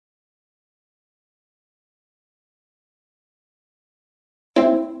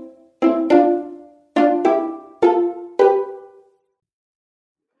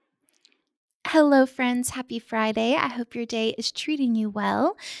Hello, friends. Happy Friday. I hope your day is treating you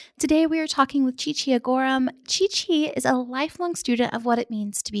well. Today, we are talking with Chichi Agorom. Chichi is a lifelong student of what it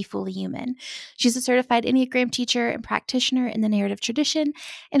means to be fully human. She's a certified Enneagram teacher and practitioner in the narrative tradition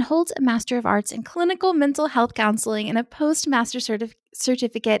and holds a Master of Arts in Clinical Mental Health Counseling and a postmaster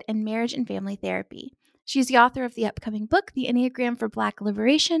certificate in Marriage and Family Therapy. She's the author of the upcoming book, The Enneagram for Black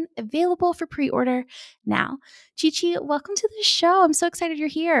Liberation, available for pre-order now. Chichi, welcome to the show. I'm so excited you're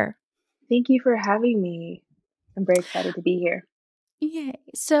here. Thank you for having me. I'm very excited to be here. Yay.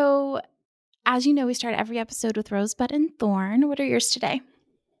 So, as you know, we start every episode with Rosebud and Thorn. What are yours today?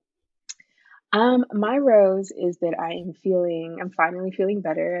 My rose is that I'm finally feeling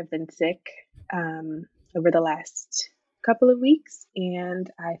better. I've been sick over the last couple of weeks, and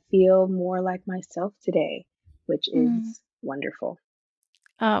I feel more like myself today, which is wonderful.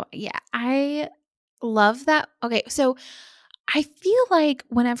 Oh, yeah. I love that. Okay. So, I feel like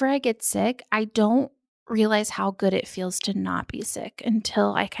whenever I get sick, I don't realize how good it feels to not be sick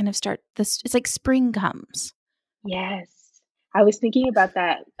until I kind of start this. It's like spring comes. Yes. I was thinking about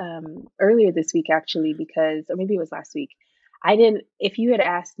that earlier this week, actually, or maybe it was last week. If you had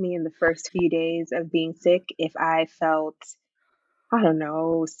asked me in the first few days of being sick if I felt, I don't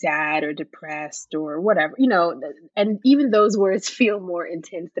know, sad or depressed or whatever, and even those words feel more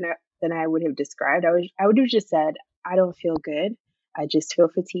intense than I would have described. I would have just said, I don't feel good. I just feel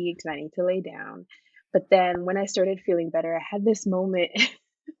fatigued and I need to lay down. But then when I started feeling better, I had this moment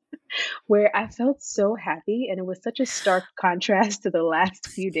where I felt so happy, and it was such a stark contrast to the last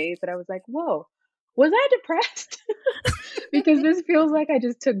few days that I was like, whoa, was I depressed? Because this feels like I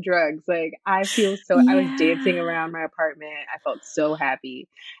just took drugs. Like I was dancing Yeah. around my apartment. I felt so happy.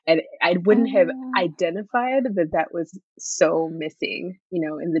 And I wouldn't have Oh, identified that was so missing,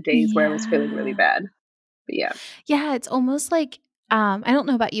 in the days where I was feeling really yeah. bad. But yeah. Yeah, it's almost like I don't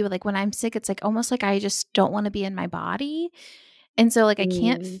know about you, but like when I'm sick, it's like almost like I just don't want to be in my body. And so like I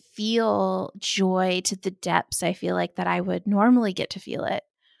can't Mm, feel joy to the depths I feel like that I would normally get to feel it.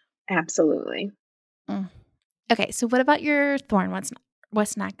 absolutely. Mm. Okay, so what about your thorn?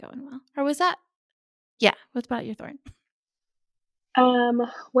 What's not going well? Or was that yeah, what about your thorn?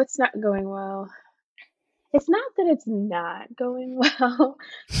 What's not going well? It's not that it's not going well.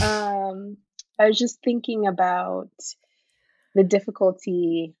 Um, I was just thinking about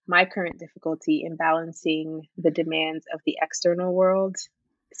my current difficulty in balancing the demands of the external world,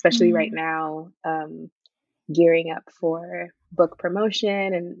 especially right Mm, now, gearing up for book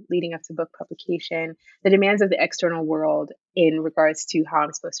promotion and leading up to book publication, the demands of the external world in regards to how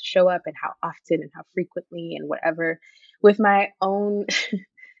I'm supposed to show up and how often and how frequently and whatever, with my own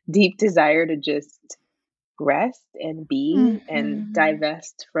deep desire to just rest and be and mhm.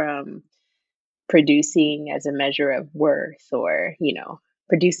 divest from producing as a measure of worth or,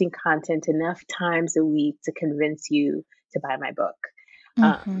 producing content enough times a week to convince you to buy my book.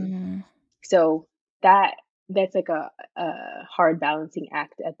 Um, Mhm. so that that's like a hard balancing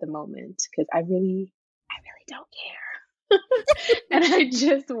act at the moment because I really don't care. And I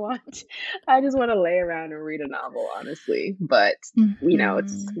just want to lay around and read a novel, honestly. But Mhm. we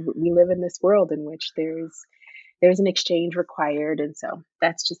live in this world in which there's an exchange required, and so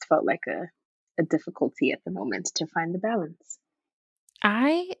that's just felt like a difficulty at the moment to find the balance.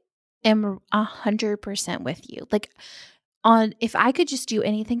 I am 100% with you. Like on if I could just do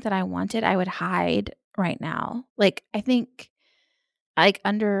anything that I wanted, I would hide right now. Like I think like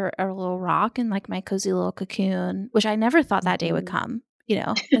under a little rock in like my cozy little cocoon, which I never thought that day would Mhm. come,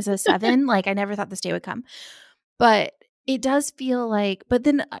 as a 7, like I never thought this day would come. But it does feel like but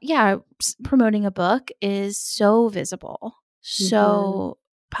then yeah, promoting a book is so visible, Mhm. so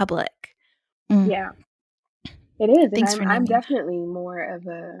public. Mm, Yeah, it is, and thanks I'm for I'm naming. definitely more of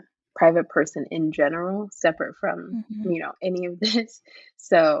a private person in general, separate from Mhm. any of this.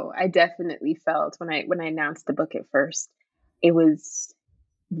 So I definitely felt when I announced the book at first, it was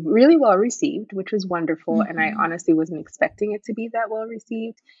really well received, which was wonderful, and I Mhm. honestly wasn't expecting it to be that well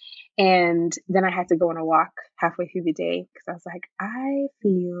received. And then I had to go on a walk halfway through the day because I was like, I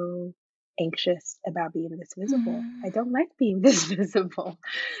feel anxious about being this visible. I Mhm. don't like being this visible.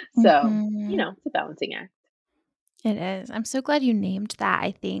 So, Mhm. it's a balancing act. It is. I'm so glad you named that.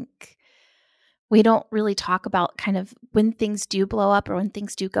 I think we don't really talk about kind of when things do blow up or when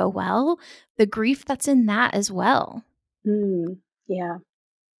things do go well, the grief that's in that as well. Yeah,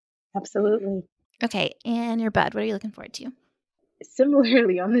 absolutely. Okay, and your bud, what are you looking forward to?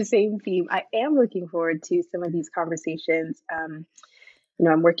 Similarly, on the same theme, I am looking forward to some of these conversations. I'm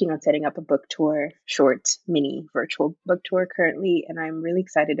working on setting up a book tour, short, mini virtual book tour currently, and I'm really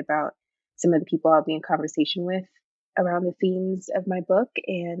excited about some of the people I'll be in conversation with around the themes of my book.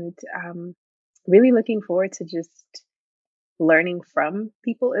 And really looking forward to just learning from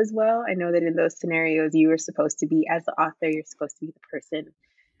people as well. I know that in those scenarios, you are supposed to be, as the author, you're supposed to be the person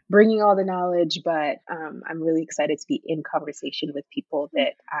bringing all the knowledge, but I'm really excited to be in conversation with people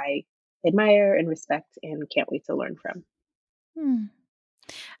that I admire and respect and can't wait to learn from. Hmm.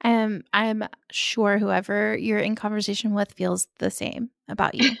 I'm sure whoever you're in conversation with feels the same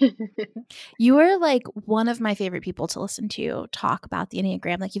about you. You are like one of my favorite people to listen to talk about the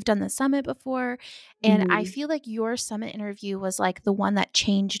Enneagram. Like you've done the summit before, and I Mhm. feel like your summit interview was like the one that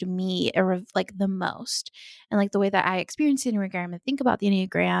changed me like the most, and like the way that I experience the Enneagram and think about the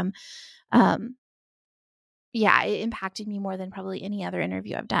Enneagram. Um, yeah, it impacted me more than probably any other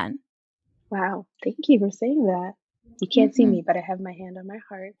interview I've done. Wow, thank you for saying that. You can't see Hmm. me, but I have my hand on my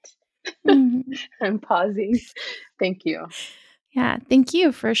heart. Hmm. I'm pausing. Thank you. Yeah, thank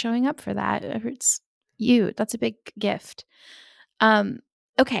you for showing up for that. It's you. That's a big gift. Um,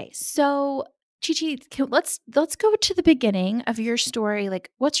 okay, so Chichi, let's go to the beginning of your story.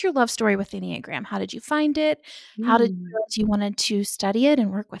 Like, what's your love story with Enneagram? How did you find it? How did you Mm. realize you wanted to study it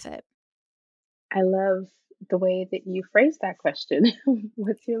and work with it? I love the way that you phrased that question.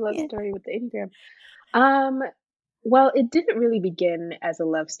 What's your love Yeah. story with the Enneagram? Um, well, it didn't really begin as a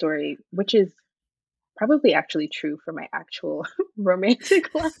love story, which is probably actually true for my actual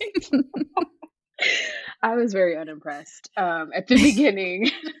romantic life. I was very unimpressed at the beginning.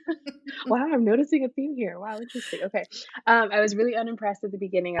 Wow, I'm noticing a theme here. Wow, interesting. Okay. I was really unimpressed at the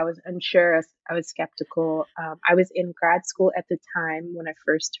beginning. I was unsure. I was skeptical. I was in grad school at the time when I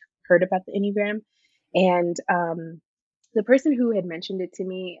first heard about the Enneagram. And the person who had mentioned it to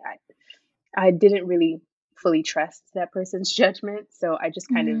me, I didn't really fully trust that person's judgment. So I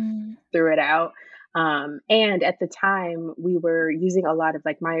just kind of Mm, threw it out. And at the time, we were using a lot of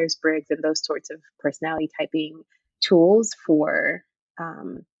like Myers Briggs and those sorts of personality typing tools for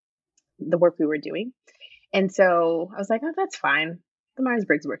um, the work we were doing. And so I was like, oh, that's fine. The Myers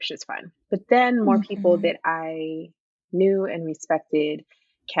Briggs works just fine. But then more people mhm, that I knew and respected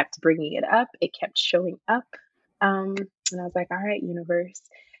kept bringing it up. It kept showing up. And I was like, all right, universe.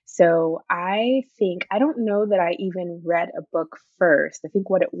 So I think, I don't know that I even read a book first. I think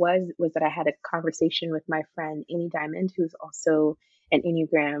what it was that I had a conversation with my friend, Annie Diamond, who's also an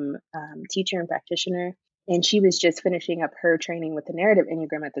Enneagram teacher and practitioner. And she was just finishing up her training with the narrative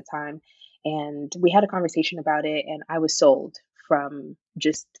Enneagram at the time, and we had a conversation about it, and I was sold from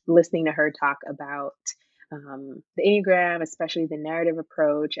just listening to her talk about the Enneagram, especially the narrative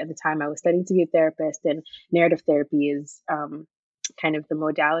approach. At the time, I was studying to be a therapist, and narrative therapy is kind of the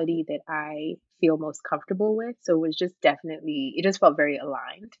modality that I feel most comfortable with. So it was just definitely, it just felt very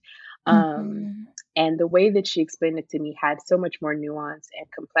aligned. Um, mhm, and the way that she explained it to me had so much more nuance and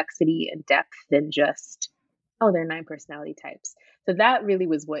complexity and depth than just, oh, there are 9 personality types. So that really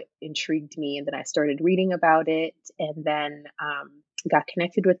was what intrigued me. And then I started reading about it, and then got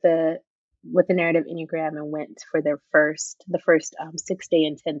connected with the narrative Enneagram and went for the first 6 day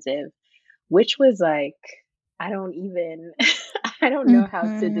intensive, which was like, I don't even, I don't know how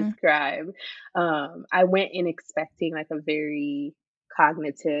to mhm, describe. I went in expecting like a very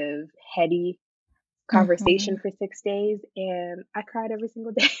cognitive, heady conversation mhm. for 6 days, and I cried every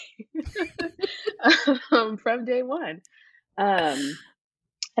single day from day one. Um,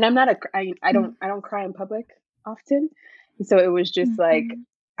 and I'm not a, I don't cry in public often, so it was just like Mhm,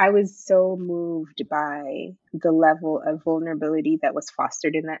 I was so moved by the level of vulnerability that was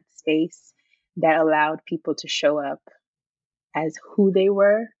fostered in that space that allowed people to show up as who they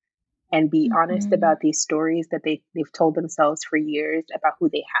were and be honest mhm, about these stories that they've told themselves for years about who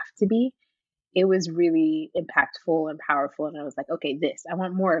they have to be. It was really impactful and powerful, and I was like, okay, this, I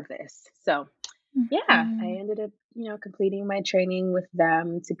want more of this. So yeah, I mhm. ended up, completing my training with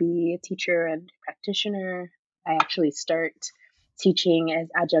them to be a teacher and practitioner. I actually start teaching as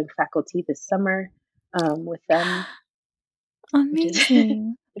adjunct faculty this summer with them, which is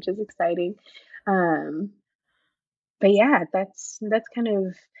Amazing. which is exciting. Um, but yeah, that's kind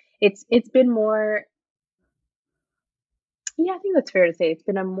of, it's been more. Yeah, I think that's fair to say. It's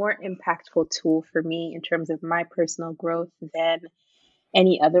been a more impactful tool for me in terms of my personal growth than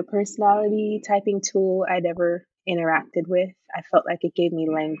any other personality typing tool I'd ever interacted with. I felt like it gave me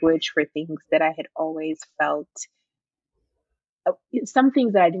language for things that I had always felt. Some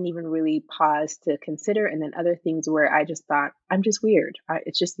things that I didn't even really pause to consider, and then other things where I just thought, I'm just weird.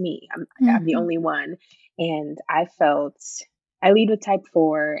 It's just me. I'm the Mhm, only one, and I felt, I lead with type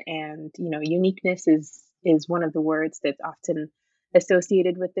 4, and uniqueness is one of the words that's often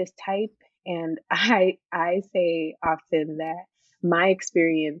associated with this type. And I say often that my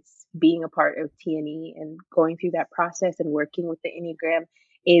experience being a part of TNE and going through that process and working with the Enneagram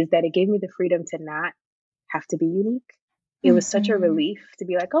is that it gave me the freedom to not have to be unique. It was such a Mhm. relief to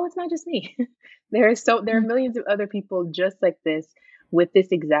be like, oh, it's not just me. There are Mm. millions of other people just like this with this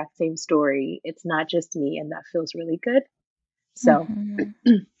exact same story. It's not just me, and that feels really good. So,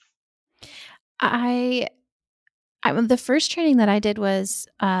 Mhm. I the first training that I did was,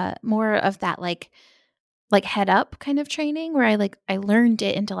 more of that, like, head up kind of training where I learned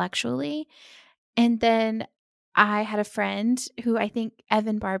it intellectually, and then I had a friend who I think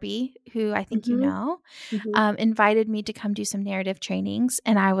Evan Barbie, who I think you hmm know, hmm invited me to come do some narrative trainings,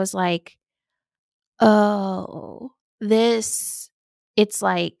 and I was like, "Oh, this it's,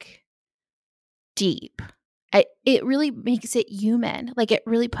 like, deep." It really makes it human, like, it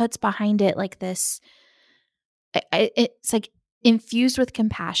really puts behind it, like, this it's, like, infused with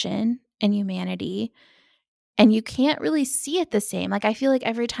compassion and humanity, and you can't really see it the same. Like, I feel like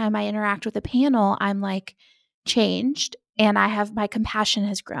every time I interact with a panel, I'm, like, changed, and my compassion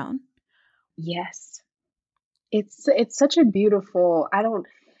has grown. yes, it's such a beautiful. I don't.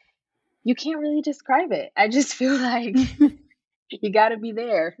 You can't really describe it. I just feel like you got to be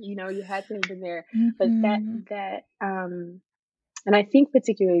there. You had to have been there. But Mhm. and I think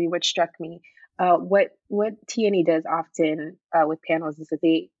particularly what struck me, what TNE does often with panels is that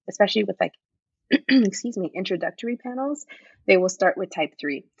they, especially with like excuse me, introductory panels, they will start with type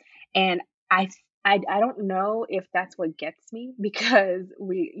 3. And I I don't know if that's what gets me because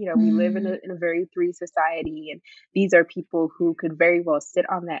we live in Mm. a very 3 society, and these are people who could very well sit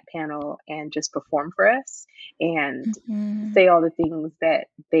on that panel and just perform for us and Mhm. say all the things that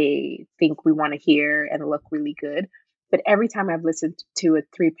they think we want to hear and look really good. But every time I've listened to a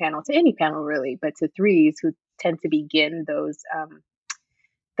 3 panel, to any panel really, but to threes who tend to begin those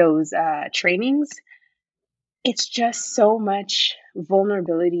trainings, it's just so much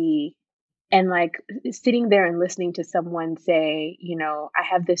vulnerability and like sitting there and listening to someone say, I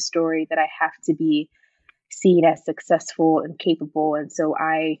have this story that I have to be seen as successful and capable. And so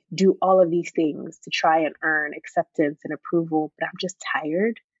I do all of these things to try and earn acceptance and approval, but I'm just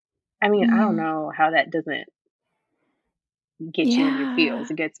tired. I mean, I don't Mm. know how that doesn't get you in your feels.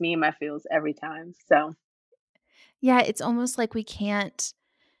 Yeah. It gets me in my feels every time. So, Yeah, it's almost like we can't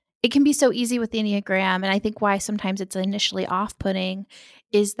it can be so easy with the Enneagram, and I think why sometimes it's initially off-putting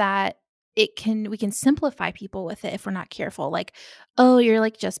is that we can simplify people with it if we're not careful, like, "Oh, you're,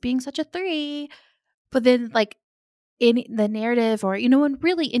 like, just being such a 3." But then, like, in the narrative or, and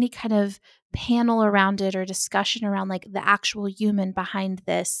really any kind of panel around it or discussion around, like, the actual human behind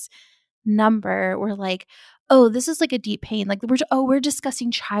this number, we're like, "Oh, this is, like, a deep pain." Like, we're discussing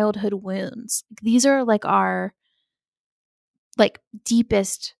childhood wounds. Like, these are, like, our, like,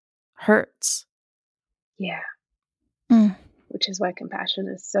 deepest hurts. yeah, Mm. which is why compassion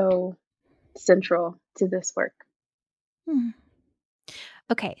is so central to this work. Mm.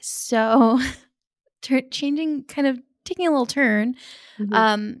 Okay, so changing kind of taking a little turn, Mhm.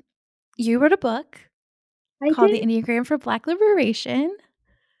 um, you wrote a book I called The did. Enneagram for Black Liberation.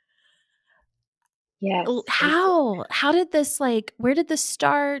 Yes. How did this, like where did this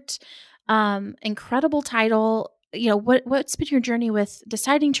start? Incredible title. What's been your journey with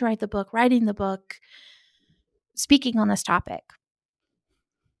deciding to write the book, writing the book, speaking on this topic?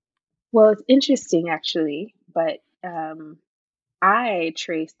 Well, it's interesting actually, but I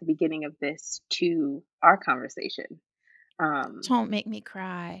trace the beginning of this to our conversation. Um, Don't make me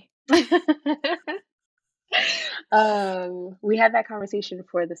cry. we had that conversation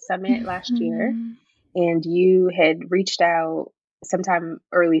for the summit last year, Mhm. and you had reached out sometime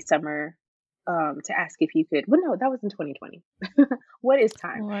early summer to ask if you could. Well, no, that was in 2020. What is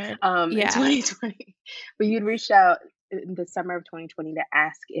time? Lord. In Yeah. 2020, but you'd reached out in the summer of 2020 to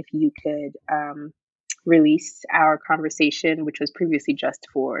ask if you could release our conversation, which was previously just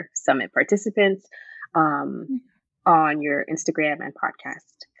for summit participants, um, on your Instagram and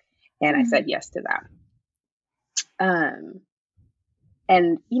podcast. And I said Mhm. yes to that. Um,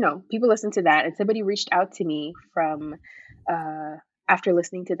 and people listened to that, and somebody reached out to me from uh, after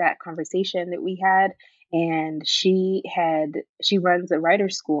listening to that conversation that we had, and she runs a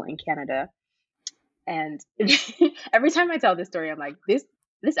writer's school in Canada. And every time I tell this story, I'm like, this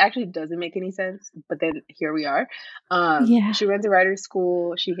actually doesn't make any sense. But then here we are. Yeah. She runs a writer's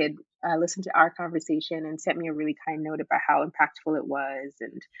school. She had listened to our conversation and sent me a really kind note about how impactful it was,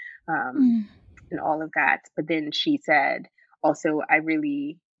 um, Mm. and all of that. But then she said, also, I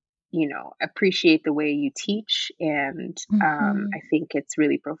really, appreciate the way you teach. And I Mhm. think it's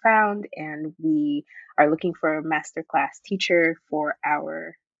really profound. And we are looking for a masterclass teacher for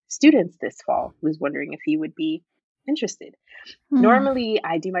our students this fall. Was wondering if you would be interested. Mm. Normally,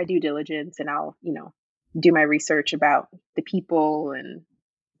 I do my due diligence and I'll, do my research about the people and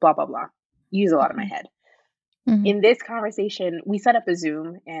blah, blah, blah. Use a lot of my Mhm. head. Mhm. In this conversation, we set up a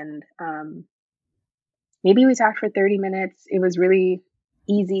Zoom and maybe we talked for 30 minutes. It was really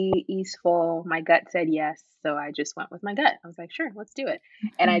easy, easeful. My gut said yes, so I just went with my gut. I was like, sure, let's do it.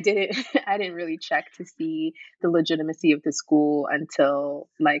 And I Mhm. didn't I didn't really check to see the legitimacy of the school until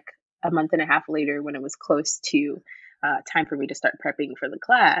like a month and a half later when it was close to time for me to start prepping for the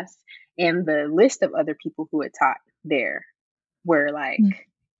class. And the list of other people who had taught there were like,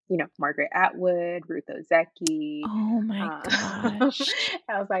 Mm. Margaret Atwood, Ruth Ozeki. Oh my Uh, gosh.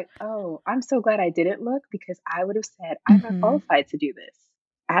 I was like, oh, I'm so glad I didn't look because I would have said, I'm not Mhm. qualified to do this.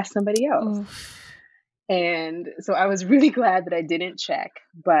 Ask somebody else. Oof. And so I was really glad that I didn't check,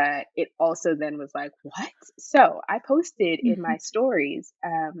 but it also then was like, what? So I posted in Mhm. my stories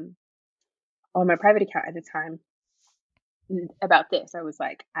on my private account at the time about this. I was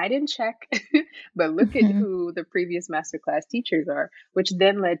like, I didn't check, but look at Mhm. who the previous masterclass teachers are, which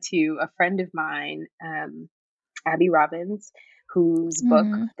then led to a friend of mine, Abby Robbins, whose book,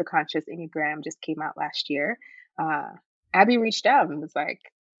 Mhm. The Conscious Enneagram, just came out last year. Uh, Abby reached out and was like,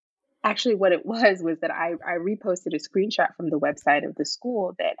 actually, what it was that I reposted a screenshot from the website of the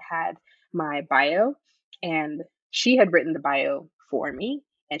school that had my bio, and she had written the bio for me,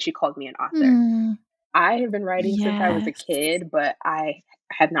 and she called me an author. Mm. I have been writing since I was a Yes. kid, but I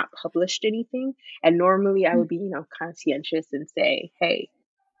had not published anything. And normally I Mm. would be, conscientious and say, hey,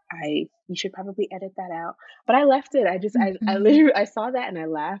 you should probably edit that out. But I left it. I Mhm. literally, I saw that and I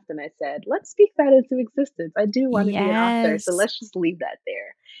laughed and I said, let's speak that into existence. I do want to be an author. So Yes. let's just leave that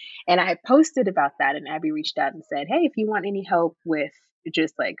there. And I posted about that and Abby reached out and said, hey, if you want any help with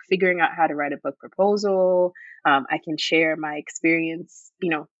just like figuring out how to write a book proposal, I can share my experience,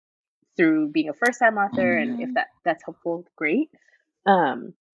 through being a first time author. And if Mhm. that's helpful, great.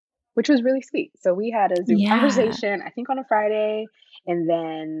 Um, which was really sweet. So we had a Zoom Yeah. conversation, I think on a Friday. And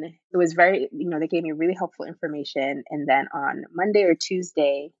then it was they gave me really helpful information. And then on Monday or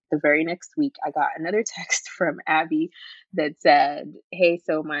Tuesday, the very next week, I got another text from Abby that said, hey,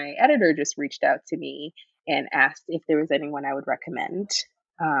 so my editor just reached out to me and asked if there was anyone I would recommend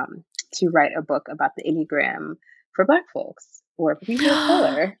to write a book about the Enneagram for Black folks or for people of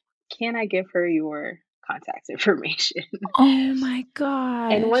color. Can I give her your contact information? Oh my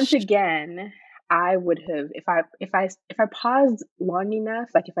And once gosh. again, I would have if I paused long enough,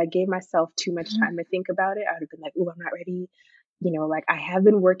 like if I gave myself too much Mhm. time to think about it, I would have been like, "Ooh, I'm not ready." Like I have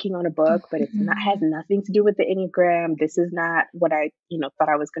been working on a book, but it's not has Mhm. nothing to do with the Enneagram. This is not what I, thought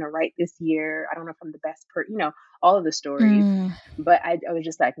I was going to write this year. I don't know if I'm the best all of the stories. Mm. But I was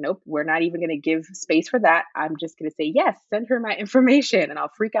just like, nope, we're not even going to give space for that. I'm just going to say, yes, send her my information and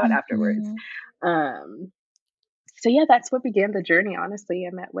I'll freak out afterwards. Mhm. Um, so yeah, that's what began the journey. Honestly,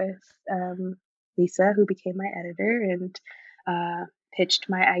 I met with Lisa, who became my editor, and pitched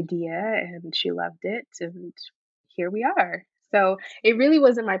my idea, and she loved it, and here we are. So it really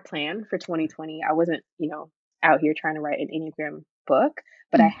wasn't my plan for 2020. I wasn't, out here trying to write an Enneagram book,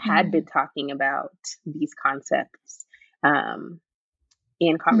 but I had Mhm. been talking about these concepts um,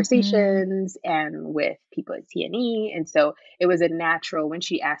 in Mhm. conversations and with people at TNE. And so it was a natural when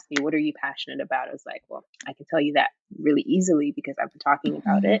she asked me, what are you passionate about? I was like, well, I can tell you that really easily because I've been talking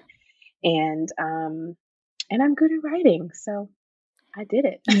about Mhm. it. And I'm good at writing. So I did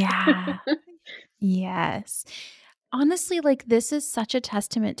Yeah. it. Yes. Honestly, like, this is such a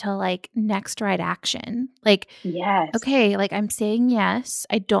testament to, like, next right action. Like, Yes. okay, like, I'm saying yes.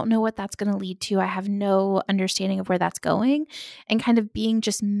 I don't know what that's gonna lead to. I have no understanding of where that's going, and kind of being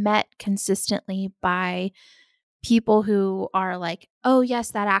just met consistently by people who are like, "Oh,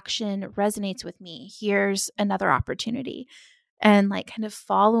 yes, that action resonates with me. Here's another opportunity." And, like, kind of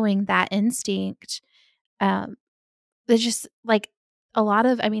following that instinct, um, it's just, like, a lot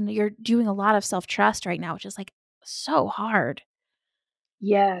of I mean, you're doing a lot of self-trust right now, which is, like, so hard.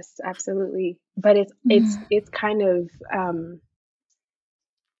 Yes, absolutely. But Mm. it's kind of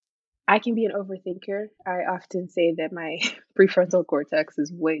I can be an overthinker. I often say that my prefrontal cortex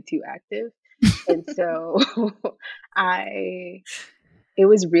is way too active. And so I it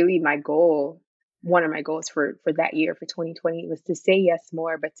was really my goal. One of my goals for that year for 2020 was to say yes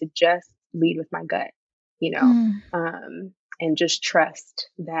more, but to just lead with my gut, you know, Mm. um, and just trust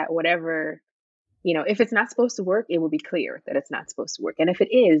that whatever, if it's not supposed to work, it will be clear that it's not supposed to work. And if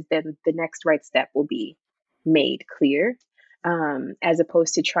it is, then the next right step will be made clear, as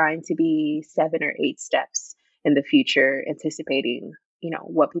opposed to trying to be 7 or 8 steps in the future, anticipating,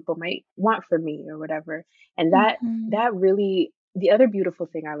 what people might want from me or whatever. And Mhm. that really, the other beautiful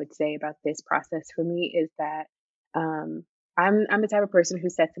thing I would say about this process for me is that um, I'm the type of person who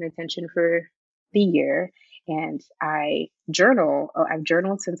sets an intention for the year, And I journal. I've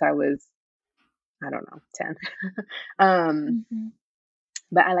journaled since I was, I don't know, 10. um, Mm-hmm.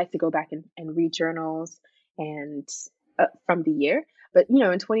 but I like to go back and read journals and from the year. But in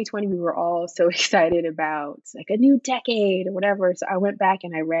 2020, we were all so excited about like a new decade or whatever. So I went back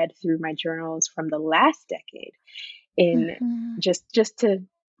and I read through my journals from the last decade in Mm-hmm. just to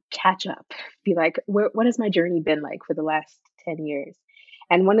catch up, be like, what has my journey been like for the last 10 years?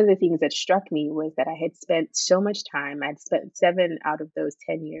 And one of the things that struck me was that I had spent so much time, I'd spent 7 out of those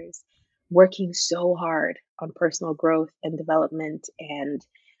 10 years working so hard on personal growth and development and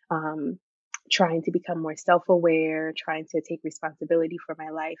um, trying to become more self aware, trying to take responsibility for my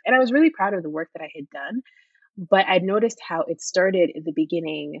life. And I was really proud of the work that I had done. But I noticed how it started in the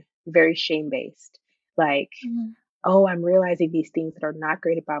beginning very shame based. Like, Mm-hmm. oh, I'm realizing these things that are not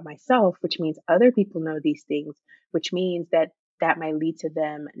great about myself, which means other people know these things, which means that that might lead to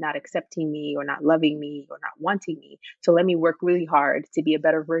them not accepting me or not loving me or not wanting me. So let me work really hard to be a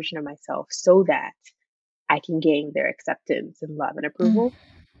better version of myself so that I can gain their acceptance and love and approval.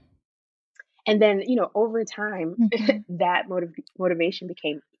 And then, over time, Mm-hmm. that motivation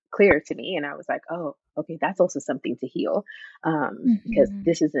became clear to me. And I was like, oh, okay, that's also something to heal, because Mm-hmm.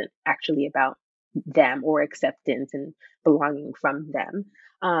 this isn't actually about them or acceptance and belonging from them.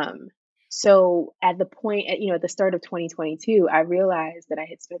 Um, so at the point, at the start of 2022, I realized that I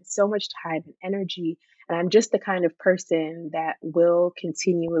had spent so much time and energy, and I'm just the kind of person that will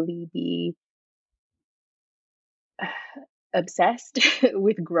continually be obsessed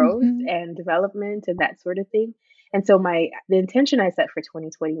with growth Mm-hmm. and development and that sort of thing. And so the intention I set for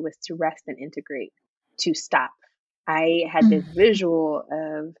 2020 was to rest and integrate, to stop. I had this visual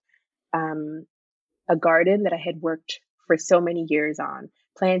of um, a garden that I had worked for so many years on,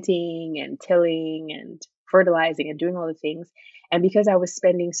 planting and tilling and fertilizing and doing all the things. And because I was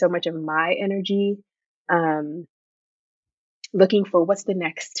spending so much of my energy um, looking for what's the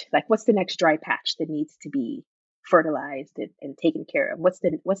next dry patch that needs to be fertilized and taken care of, what's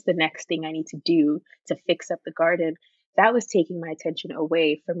the next thing I need to do to fix up the garden, that was taking my attention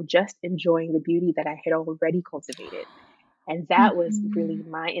away from just enjoying the beauty that I had already cultivated. And that was Mm-hmm. really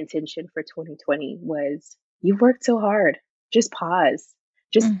my intention for 2020 was, you've worked so hard. Just pause.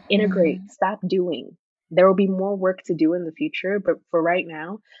 Just integrate. Mm-hmm. Stop doing. There will be more work to do in the future, but for right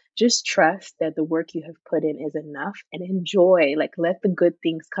now, just trust that the work you have put in is enough and enjoy, like let the good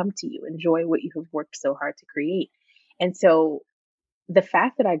things come to you. Enjoy what you have worked so hard to create. And so the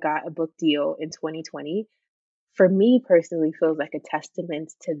fact that I got a book deal in 2020 for me personally feels like a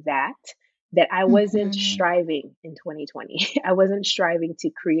testament to that I wasn't Mm-hmm. striving in 2020. I wasn't striving to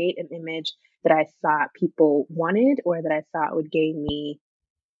create an image that I thought people wanted or that I thought would gain me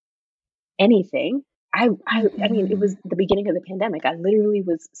anything. I mean, it Mm-hmm. was the beginning of the pandemic. I literally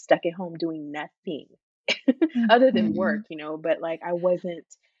was stuck at home doing nothing other than Mm-hmm. work, but like I wasn't,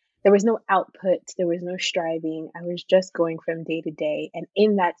 there was no output, there was no striving. I was just going from day to day. And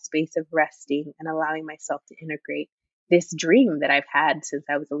in that space of resting and allowing myself to integrate, this dream that I've had since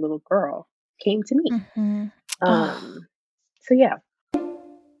I was a little girl came to me. Mm-hmm. Oh. Um, so yeah.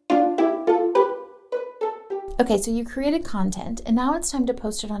 Okay, so you created content and now it's time to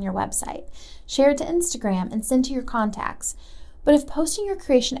post it on your website. Share it to Instagram and send to your contacts. But if posting your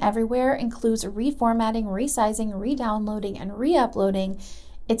creation everywhere includes reformatting, resizing, re-downloading, and re-uploading,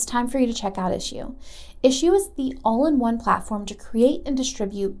 it's time for you to check out Issue. Issue is the all-in-one platform to create and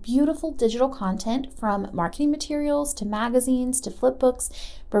distribute beautiful digital content from marketing materials to magazines to flipbooks,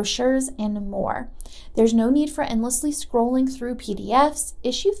 brochures, and more. There's no need for endlessly scrolling through PDFs.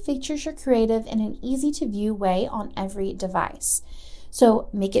 Issue features your creative in an easy-to-view way on every device. So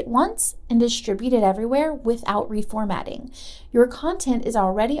make it once and distribute it everywhere without reformatting. Your content is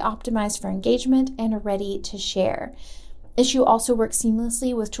already optimized for engagement and ready to share. Issue also works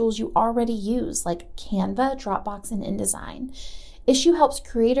seamlessly with tools you already use like Canva, Dropbox, and InDesign. Issue helps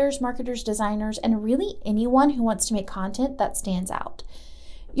creators, marketers, designers, and really anyone who wants to make content that stands out.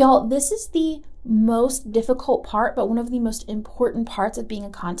 Y'all, this is the most difficult part, but one of the most important parts of being a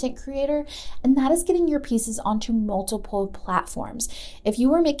content creator, and that is getting your pieces onto multiple platforms. If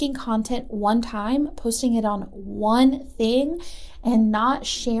you are making content one time, posting it on one thing, and not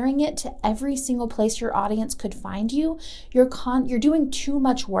sharing it to every single place your audience could find you, you're doing too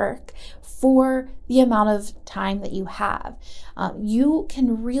much work for the amount of time that you have. You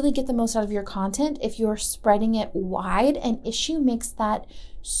can really get the most out of your content if you're spreading it wide, and Issue makes that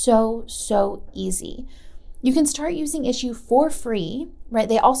so easy. You can start using Issue for free, right?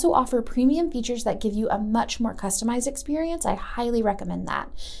 They also offer premium features that give you a much more customized experience. I highly recommend that.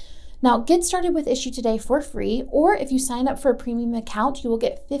 Now, get started with Issue today for free, or if you sign up for a premium account, you will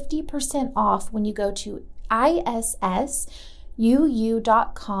get 50% off when you go to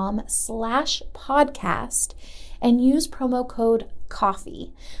issuu.com/podcast and use promo code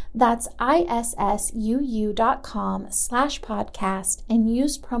coffee. That's issuu.com/podcast and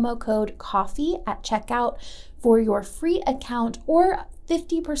use promo code coffee at checkout for your free account or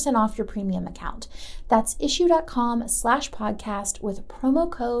 50% off your premium account. That's issuu.com/podcast with promo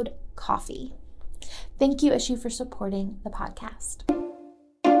code coffee. Thank you, Issuu, for supporting the podcast.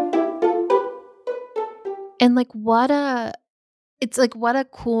 And what a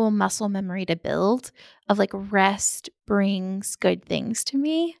cool muscle memory to build of rest brings good things to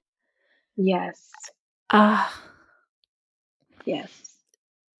me. Yes. Yes.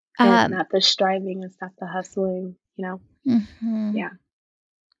 And it's not the striving, it's not the hustling, Mm-hmm. Yeah.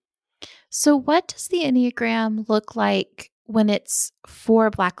 So what does the Enneagram look like when it's for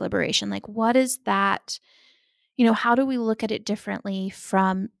Black liberation? What is that? How do we look at it differently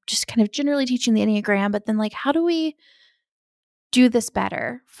from just kind of generally teaching the Enneagram, but then how do we do this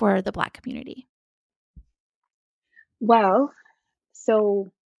better for the Black community? Well,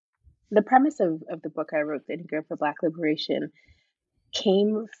 so the premise of the book I wrote, The Enneagram for Black Liberation,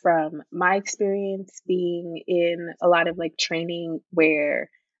 came from my experience being in a lot of training where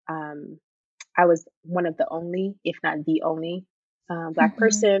I was one of the only, if not the only, Black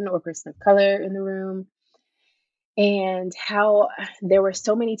person or person of color in the room. And how there were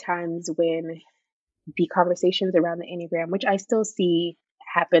so many times when the conversations around the Enneagram, which I still see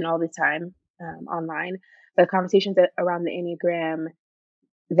happen all the time online, but conversations around the Enneagram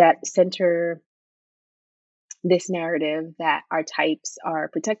that center this narrative that our types are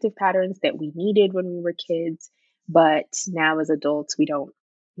protective patterns that we needed when we were kids, but now as adults we don't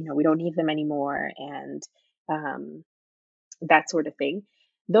need them anymore, and that sort of thing.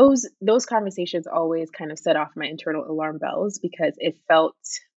 Those conversations always kind of set off my internal alarm bells because it felt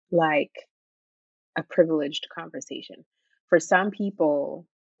like a privileged conversation. For some people,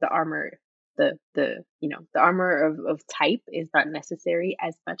 the armor, the armor of type is not necessary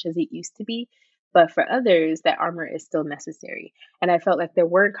as much as it used to be. But for others, that armor is still necessary. And I felt like there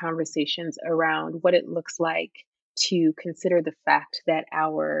weren't conversations around what it looks like to consider the fact that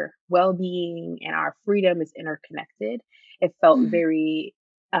our well-being and our freedom is interconnected. It felt very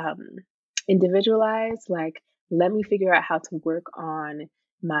individualized, like, let me figure out how to work on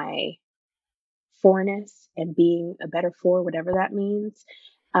my fourness and being a better for, whatever that means,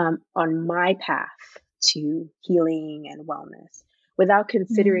 on my path to healing and wellness, without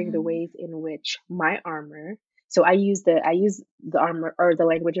considering the ways in which my armor. So I use the armor, or the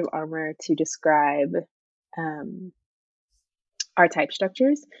language of armor, to describe our type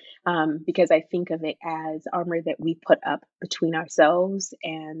structures, because I think of it as armor that we put up between ourselves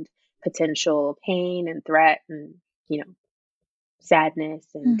and potential pain and threat and sadness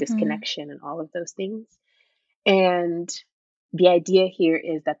and disconnection and all of those things. And the idea here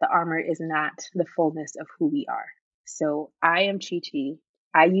is that the armor is not the fullness of who we are. So I am Chichi.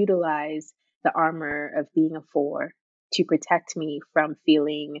 I utilize the armor of being a 4 to protect me from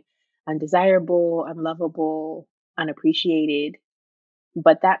feeling undesirable, unlovable, unappreciated.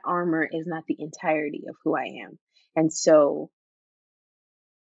 But that armor is not the entirety of who I am. And so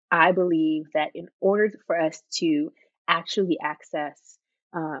I believe that in order for us to actually access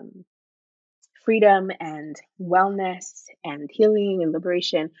freedom and wellness and healing and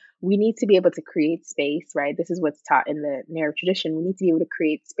liberation, we need to be able to create space, right? This is what's taught in the narrative tradition. We need to be able to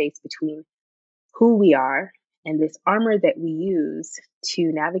create space between who we are and this armor that we use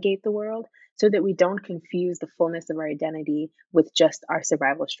to navigate the world, so that we don't confuse the fullness of our identity with just our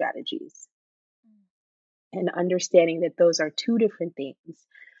survival strategies. And understanding that those are two different things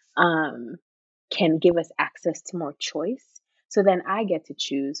can give us access to more choice. So then I get to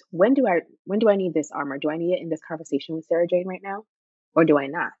choose, when do I need this armor? Do I need it in this conversation with Sarah Jane right now, or do I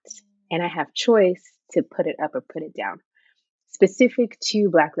not? And I have choice to put it up or put it down. Specific to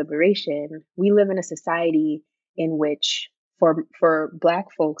Black liberation, we live in a society in which for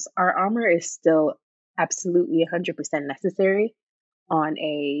Black folks, our armor is still absolutely 100% necessary on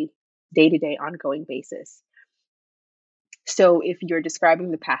a day-to-day ongoing basis. So if you're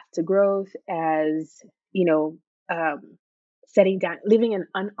describing the path to growth as, setting down, living an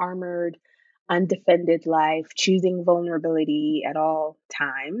unarmored, undefended life, choosing vulnerability at all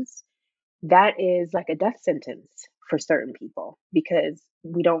times, that is like a death sentence for certain people, because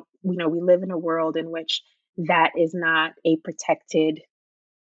we live in a world in which that is not a protected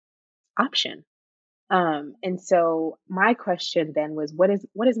option. And so my question then was, what is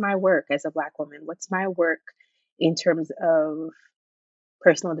my work as a Black woman? What's my work in terms of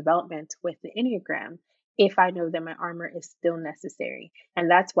personal development with the Enneagram? if I know that my armor is still necessary. And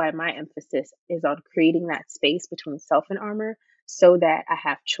that's why my emphasis is on creating that space between self and armor so that I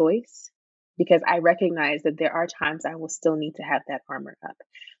have choice, because I recognize that there are times I will still need to have that armor up.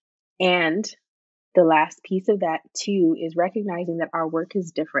 And the last piece of that too is recognizing that our work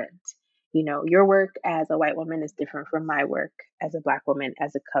is different. You know, your work as a white woman is different from my work as a black woman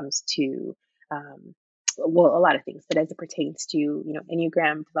as it comes to, um, well, a lot of things, but as it pertains to,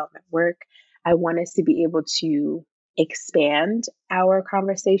 Enneagram development work, I want us to be able to expand our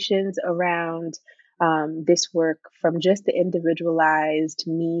conversations around this work from just the individualized,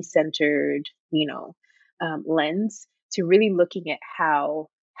 me centered, lens to really looking at how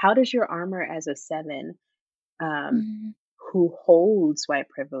does your armor as a seven, um, Mhm. who holds white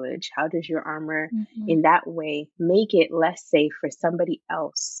privilege, how does your armor Mhm. in that way make it less safe for somebody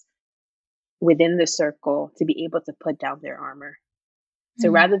else within the circle to be able to put down their armor? So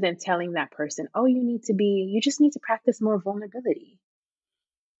Mm. rather than telling that person, oh, you just need to practice more vulnerability,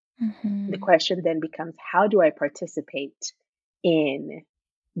 the Mhm. question then becomes, how do I participate in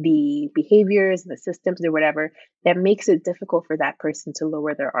the behaviors, the systems, or whatever that makes it difficult for that person to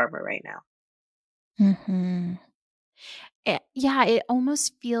lower their armor right now? Mhm. Yeah, it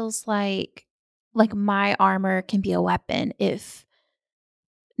almost feels like my armor can be a weapon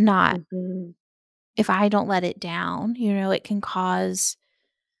not Hmm. if I don't let it down, it can cause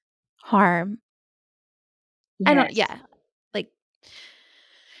harm. I don't Yes. yeah, like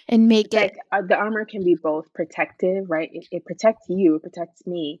and make It's like it the armor can be both protective, right? It protects you, it protects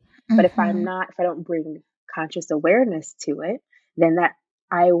me. But Mhm. if I don't bring conscious awareness to it, then that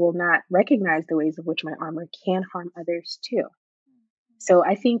I will not recognize the ways in which my armor can harm others too. So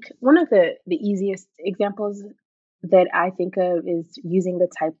I think one of the easiest examples that I think of is using the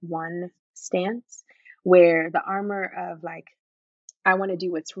type one stance, where the armor of like, I want to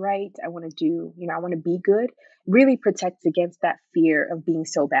do what's right. I want to do, I want to be good, really protects against that fear of being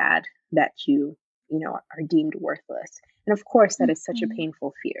so bad that are deemed worthless. And of course, that is such a Mhm.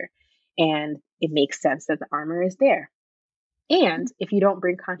 painful fear. And it makes sense that the armor is there. And if you don't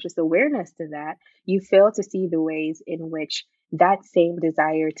bring conscious awareness to that, you fail to see the ways in which that same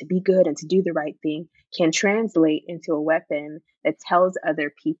desire to be good and to do the right thing can translate into a weapon that tells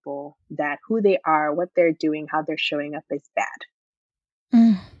other people that who they are, what they're doing, how they're showing up is bad,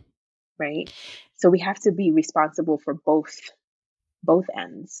 Mm. right? So we have to be responsible for both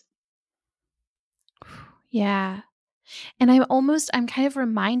ends. Yeah. And I'm kind of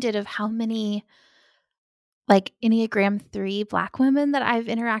reminded of how many like Enneagram 3 Black women that I've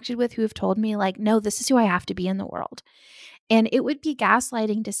interacted with who have told me, like, no, this is who I have to be in the world. And it would be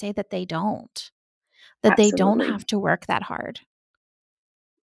gaslighting to say that they don't Absolutely. have to work that hard.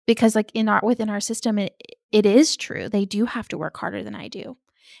 Because like within our system, it is true. They do have to work harder than I do.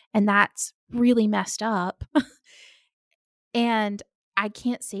 And that's really messed up. And I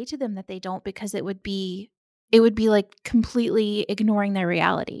can't say to them that they don't because it would be like completely ignoring their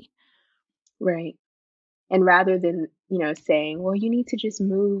reality. Right. And rather than, saying, well, you need to just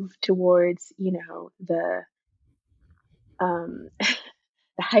move towards, um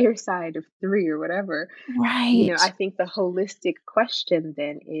the higher side of three or whatever, I Right. think the holistic question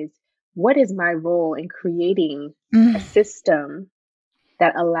then is, what is my role in creating a Mm. system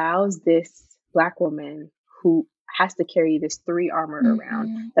that allows this Black woman who has to carry this three armor around,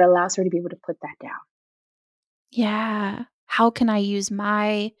 Mhm. that allows her to be able to put that down? Yeah. How can I use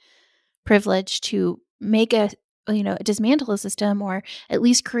my privilege to dismantle a system or at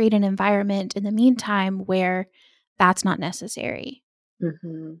least create an environment in the meantime where that's not necessary?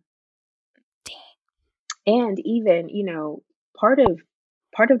 Hmm. Dang. And even, part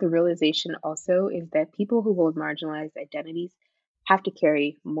of the realization also is that people who hold marginalized identities have to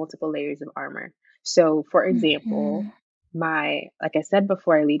carry multiple layers of armor. So, for example, Mhm. like I said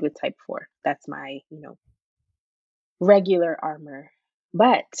before, I lead with type 4. That's my, regular armor.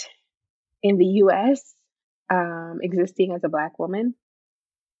 But in the US, existing as a Black woman,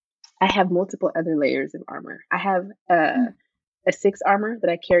 I have multiple other layers of armor. I have Mm. a six armor that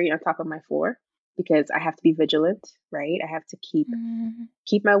I carry on top of my four because I have to be vigilant, right? I have to Mhm.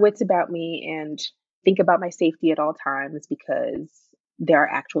 keep my wits about me and think about my safety at all times because there are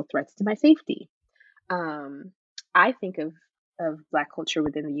actual threats to my safety. Um, I think of Black culture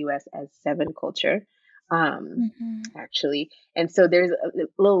within the U.S. as seven culture, um, Mhm. actually, and so there's a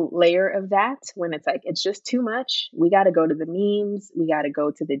little layer of that when it's like it's just too much. We got to go to the memes, we got to go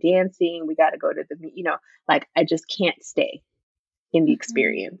to the dancing, we got to go to like I just can't stay in the Mhm.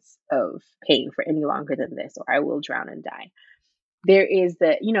 experience of paying for any longer than this, or I will drown and die. There is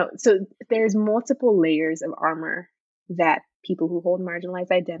so there's multiple layers of armor that people who hold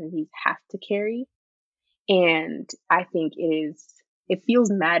marginalized identities have to carry. And I think it feels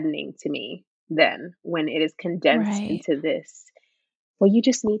maddening to me then when it is condensed Right. into this. Well, you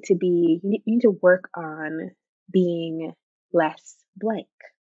just need to you need to work on being less blank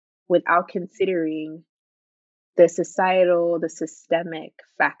without considering the societal, the systemic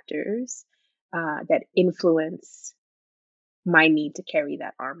factors that influence my need to carry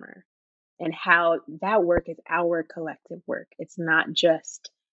that armor, and how that work is our collective work. It's not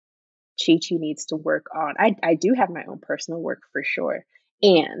just Chi needs to work on. I do have my own personal work for sure.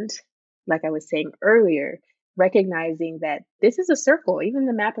 And like I was saying earlier, recognizing that this is a circle, even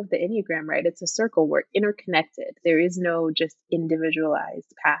the map of the Enneagram, right? It's a circle. We're interconnected. There is no just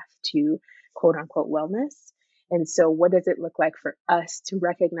individualized path to quote unquote wellness. And so, what does it look like for us to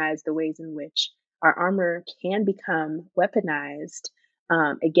recognize the ways in which our armor can become weaponized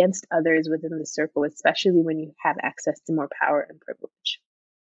against others within the circle, especially when you have access to more power and privilege?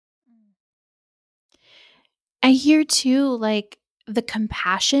 I hear too, like the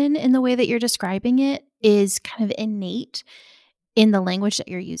compassion in the way that you're describing it is kind of innate in the language that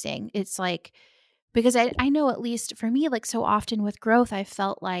you're using. It's like, because I know at least for me, like so often with growth, I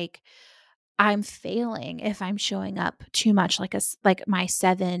felt like I'm failing if I'm showing up too much like like my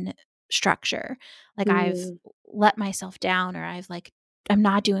 7 structure. Like I've Mm, let myself down, or I'm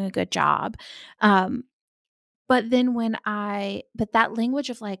not doing a good job. Um, but then but that language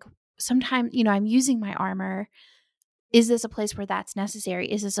of like, sometimes, I'm using my armor. Is this a place where that's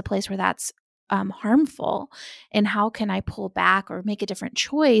necessary? Is this a place where that's harmful? And how can I pull back or make a different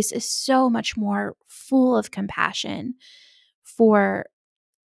choice is so much more full of compassion for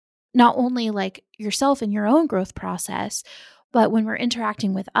not only like yourself and your own growth process, but when we're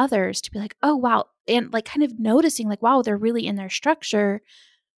interacting with others to be like, oh, wow. And like kind of noticing like, wow, they're really in their structure.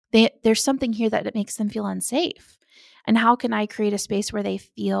 There's something here that it makes them feel unsafe. And how can I create a space where they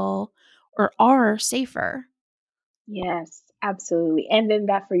feel or are safer? yes, absolutely. And then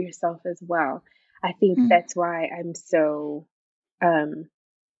that for yourself as well. I think Mm, that's why I'm so um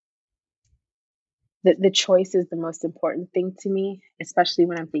the choice is the most important thing to me, especially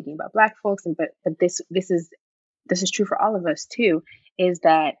when I'm thinking about Black folks. And but this is true for all of us too, is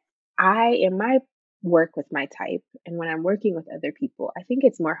that I in my work with my type and when I'm working with other people, I think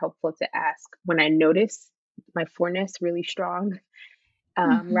it's more helpful to ask when I notice my fourness really strong,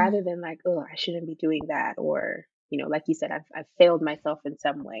 mhm. rather than like, oh, I shouldn't be doing that, or like you said, I've failed myself in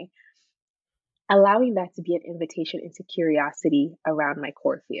some way. Allowing that to be an invitation into curiosity around my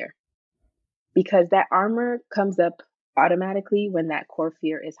core fear, because that armor comes up automatically when that core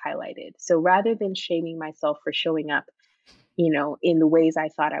fear is highlighted. So rather than shaming myself for showing up, in the ways I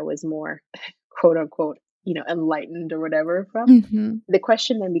thought I was more quote unquote, enlightened or whatever from, Mhm. the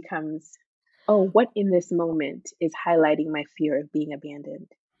question then becomes, oh, what in this moment is highlighting my fear of being abandoned?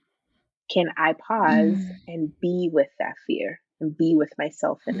 Can I pause Mm. and be with that fear and be with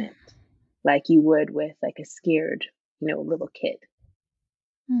myself in it, like you would with like a scared, little kid?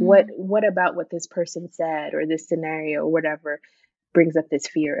 What Mm. what about what this person said or this scenario or whatever brings up this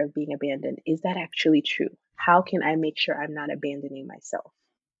fear of being abandoned? Is that actually true? How can I make sure I'm not abandoning myself?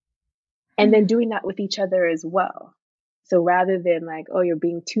 And then Mm. doing that with each other as well. So rather than like, oh, you're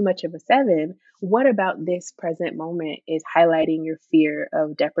being too much of a 7, what about this present moment is highlighting your fear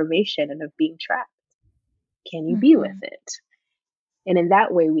of deprivation and of being trapped? Can you be with Mhm. it? And in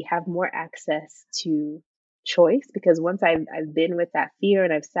that way, we have more access to choice, because once I've been with that fear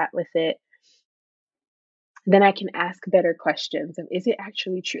and I've sat with it, then I can ask better questions of, is it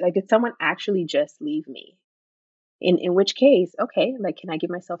actually true? Like, did someone actually just leave me? In which case, okay, like, can I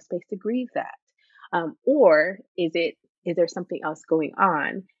give myself space to grieve that? Or is there something else going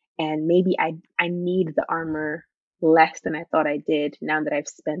on? And maybe I need the armor less than I thought I did now that I've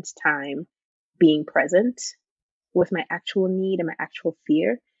spent time being present with my actual need and my actual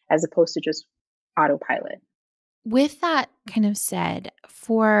fear, as opposed to just autopilot. With that kind of said,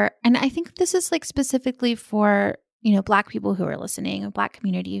 and I think this is like specifically for, Black people who are listening, a Black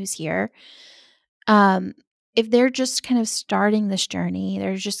community who's here. Um, if they're just kind of starting this journey,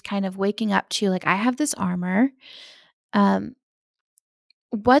 they're just kind of waking up to like, I have this armor. Um,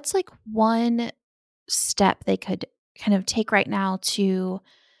 what's like one step they could kind of take right now to,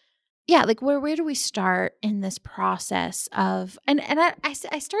 yeah, like where do we start in this process of, and I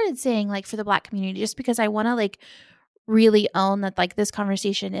started saying like for the Black community, just because I want to like really own that like this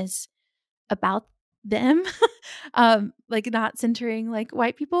conversation is about them, like not centering like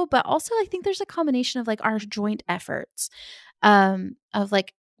white people, but also I think there's a combination of like our joint efforts, of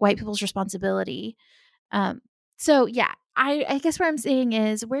like white people's responsibility. um so yeah, I guess what I'm saying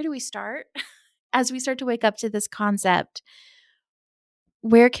is, where do we start as we start to wake up to this concept?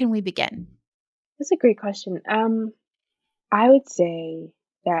 Where can we begin? That's a great question. I would say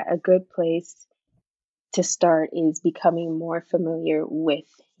that a good place to start is becoming more familiar with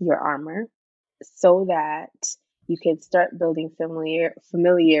your armor so that you can start building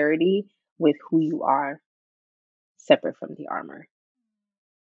familiarity with who you are separate from the armor.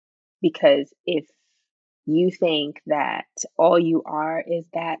 Because if you think that all you are is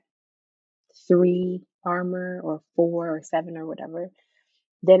that 3 armor or 4 or 7 or whatever,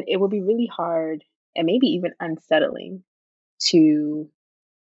 then it will be really hard and maybe even unsettling to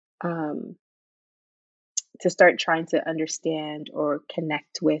um, to start trying to understand or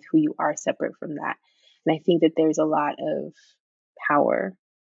connect with who you are separate from that. And I think that there's a lot of power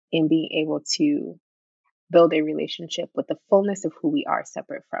in being able to build a relationship with the fullness of who we are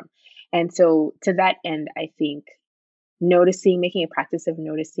separate from. And so to that end, I think making a practice of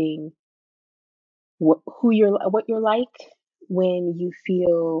noticing what you're like when you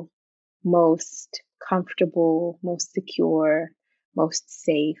feel most comfortable, most secure, most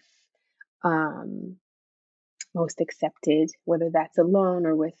safe, um, most accepted, whether that's alone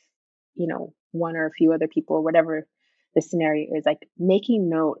or with, one or a few other people, whatever the scenario is, like making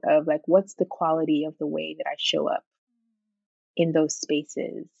note of like what's the quality of the way that I show up in those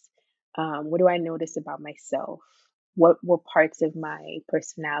spaces. What do I notice about myself? What parts of my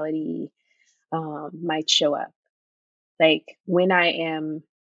personality might show up? Like when I am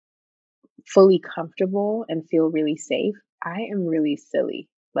fully comfortable and feel really safe, I am really silly.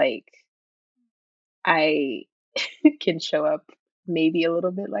 Like I can show up maybe a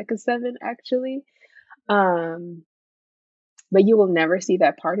little bit like a 7 actually. Um, but you will never see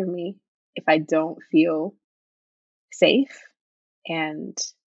that part of me if I don't feel safe and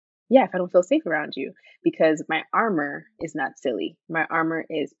yeah, if I don't feel safe around you because my armor is not silly. My armor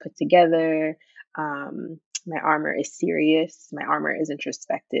is put together. My armor is serious. My armor is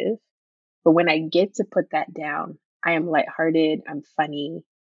introspective. But when I get to put that down, I am lighthearted. I'm funny.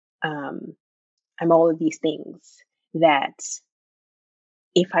 Um, I'm all of these things that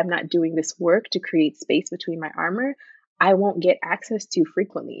if I'm not doing this work to create space between my armor, I won't get access to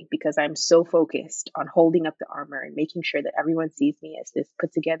frequently because I'm so focused on holding up the armor and making sure that everyone sees me as this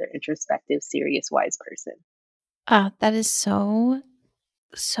put together, introspective, serious, wise person. That is so,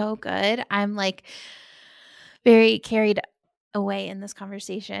 so good. I'm like very carried away in this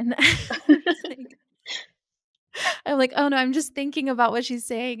conversation. I'm like, oh no, I'm just thinking about what she's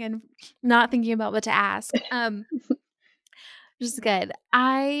saying and not thinking about what to ask. Just good.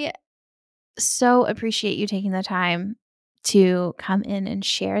 I so appreciate you taking the time to come in and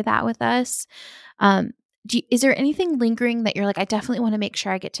share that with us. Is there anything lingering that you're like, I definitely want to make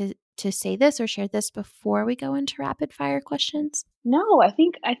sure I get to say this or share this before we go into rapid fire questions? No, I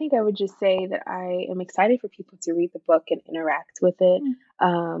think I would just say that I am excited for people to read the book and interact with it. Mm,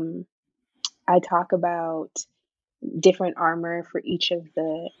 Um, I talk about different armor for each of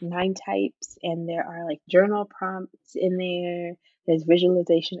the 9 types, and there are like journal prompts in there. There's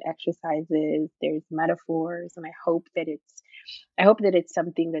visualization exercises, there's metaphors, and I hope that it's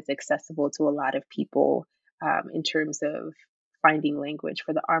something that's accessible to a lot of people in terms of finding language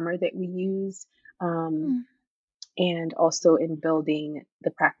for the armor that we use, um, mm, and also in building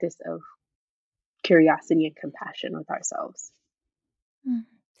the practice of curiosity and compassion with ourselves. mm.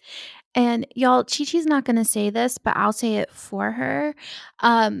 And y'all, Chi-Chi's not going to say this, but I'll say it for her.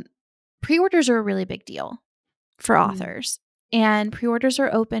 Um, Pre-orders are a really big deal for Mm. authors. And pre-orders are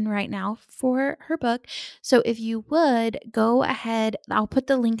open right now for her book. So if you would go ahead, I'll put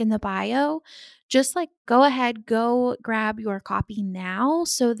the link in the bio. Just like go ahead, go grab your copy now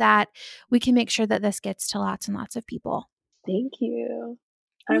so that we can make sure that this gets to lots and lots of people. Thank you.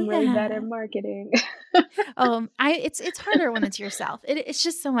 I'm really bad at Yeah. marketing. It's harder when it's yourself. It's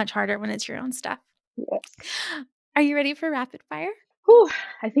just so much harder when it's your own stuff. Yes. Are you ready for rapid fire? Whew,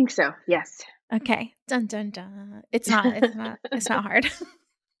 I think so. Yes. Okay. Dun dun dun. It's not hard.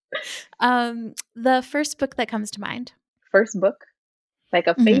 The first book that comes to mind. First book, like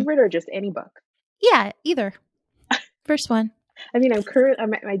a Mhm. favorite or just any book? Yeah, either. First one. I mean,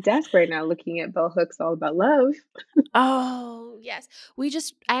 I'm at my desk right now looking at Bell Hooks All About Love. Oh, yes.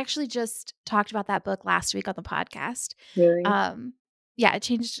 I actually just talked about that book last week on the podcast. Really? Um, yeah, it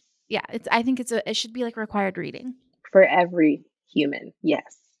changed. Yeah, I think it should be like required reading. For every human.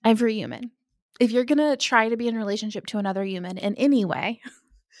 Yes. Every human. If you're going to try to be in a relationship to another human in any way,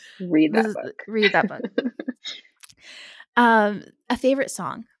 Read that book. read that book. A favorite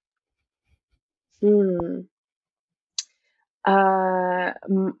song. Hmm. Uh,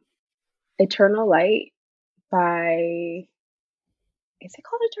 m- Eternal Light by, is it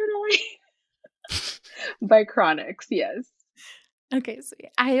called Eternal Light? By Chronix, yes. Okay, sweet.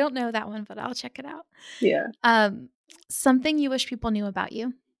 I don't know that one, but I'll check it out. Yeah. Um, something you wish people knew about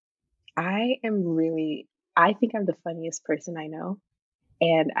you. I think I'm the funniest person I know.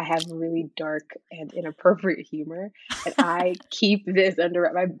 And I have really dark and inappropriate humor, and I keep this under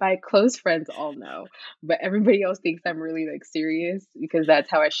my close friends all know, but everybody else thinks I'm really, like, serious because that's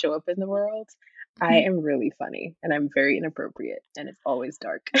how I show up in the world. I Mhm. am really funny, and I'm very inappropriate, and it's always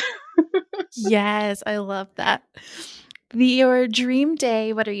dark. Yes, I love that. Your dream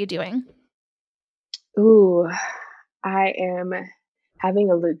day, what are you doing? Ooh, I am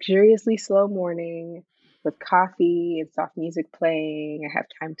having a luxuriously slow morning with coffee and soft music playing. I have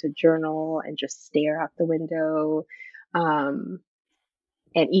time to journal and just stare out the window. Um,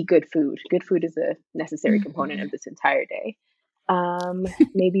 and eat good food. Good food is a necessary component of Mhm. this entire day.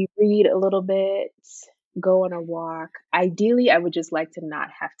 Maybe read a little bit, go on a walk. Ideally, I would just like to not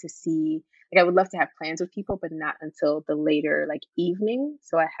have to see, like, I would love to have plans with people, but not until the later, like, evening.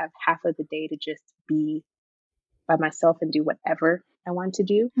 So I have half of the day to just be by myself and do whatever I want to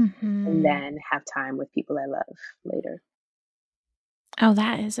do, and Mhm. then have time with people I love later. Oh,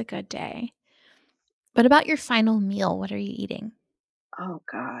 that is a good day. What about your final meal? What are you eating? Oh,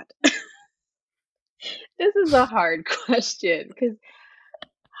 God. This is a hard question because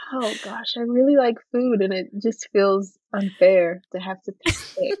oh gosh, I really like food and it just feels unfair to have to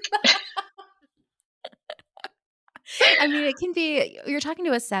pick. I mean, it can be you're talking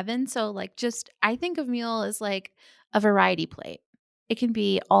to a 7, so, like, just I think of meal as, like, a variety plate. It can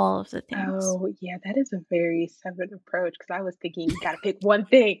be all of the things. Oh, yeah, that is a very Seven approach because I was thinking you gotta pick one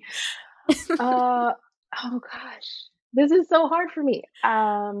thing. Uh, oh gosh, this is so hard for me.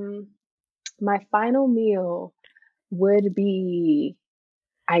 My final meal would be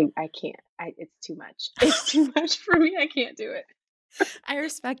I can't. It's too much. It's too much for me. I can't do it. I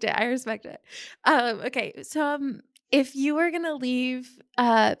respect it, I respect it. Okay, so, if you were gonna leave,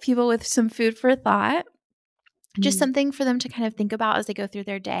 people with some food for thought, just Mm. something for them to kind of think about as they go through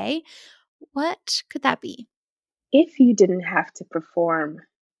their day, what could that be? If you didn't have to perform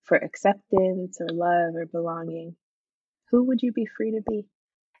for acceptance or love or belonging, who would you be free to be?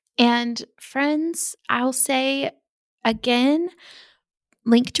 And friends, I'll say again,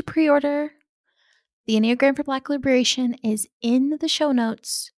 link to pre-order. The Enneagram for Black Liberation is in the show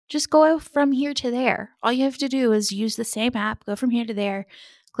notes. Just go from here to there. All you have to do is use the same app, go from here to there,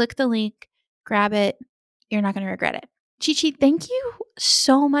 click the link, grab it. You're not going to regret it. Chichi, thank you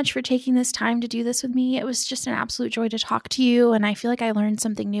so much for taking this time to do this with me. It was just an absolute joy to talk to you, and I feel like I learned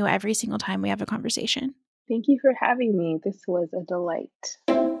something new every single time we have a conversation. Thank you for having me. This was a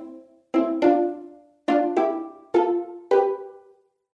delight.